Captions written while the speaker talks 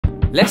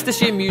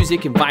Leicestershire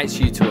Music invites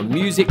you to a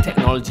music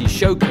technology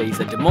showcase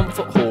at the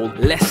Montfort Hall,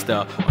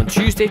 Leicester on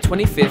Tuesday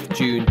 25th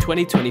June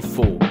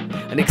 2024.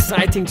 An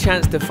exciting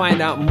chance to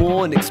find out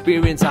more and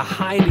experience our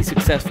highly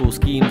successful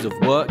schemes of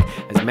work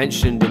as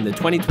mentioned in the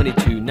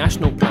 2022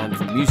 National Plan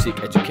for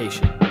Music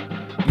Education.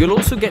 You'll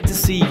also get to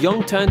see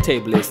young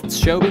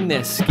turntablists showing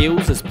their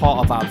skills as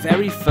part of our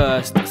very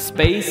first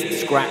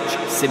Space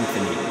Scratch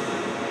Symphony,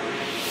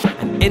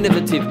 an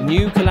innovative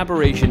new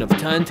collaboration of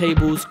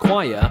turntables,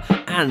 choir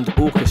and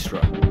orchestra.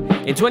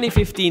 In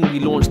 2015 we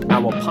launched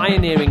our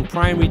pioneering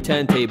primary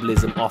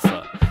turntablism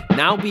offer,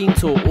 now being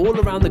taught all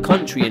around the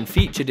country and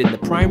featured in the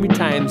Primary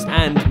Times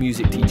and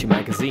Music Teacher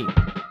magazine.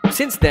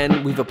 Since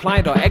then, we've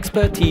applied our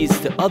expertise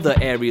to other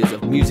areas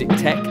of music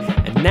tech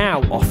and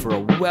now offer a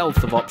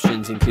wealth of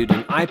options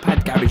including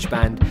iPad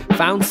Garageband,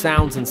 found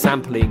sounds and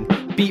sampling,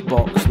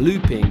 beatbox,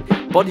 looping,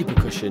 body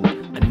percussion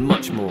and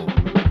much more.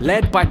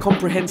 Led by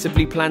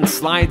comprehensively planned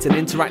slides and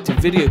interactive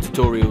video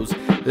tutorials,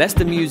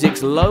 Leicester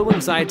Music's low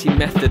anxiety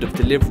method of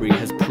delivery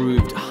has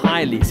proved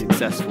highly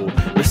successful,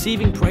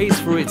 receiving praise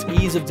for its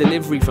ease of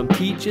delivery from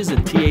teachers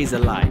and TAs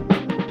alike.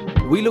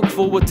 We look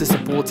forward to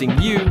supporting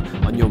you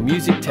on your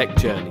music tech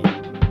journey.